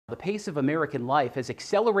The pace of American life has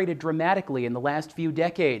accelerated dramatically in the last few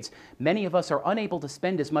decades. Many of us are unable to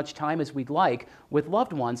spend as much time as we'd like with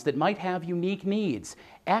loved ones that might have unique needs.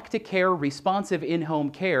 Acticare Responsive In-Home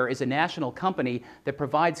Care is a national company that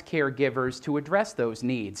provides caregivers to address those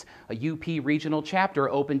needs. A UP regional chapter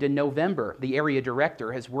opened in November. The area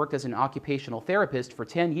director has worked as an occupational therapist for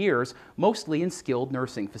 10 years, mostly in skilled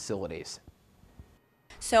nursing facilities.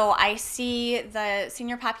 So I see the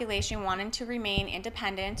senior population wanting to remain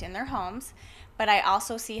independent in their homes, but I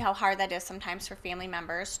also see how hard that is sometimes for family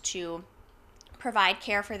members to provide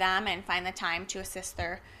care for them and find the time to assist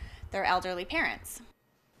their elderly parents.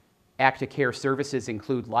 Acticare services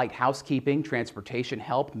include light housekeeping, transportation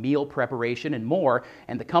help, meal preparation, and more.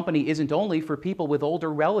 And the company isn't only for people with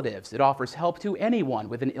older relatives. It offers help to anyone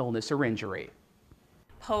with an illness or injury.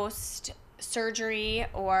 Post surgery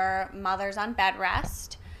or mothers on bed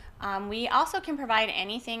rest. We also can provide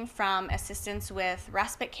anything from assistance with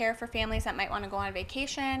respite care for families that might want to go on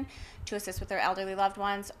vacation, to assist with their elderly loved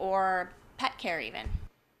ones, or pet care even.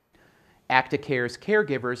 Acticare's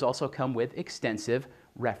caregivers also come with extensive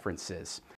references.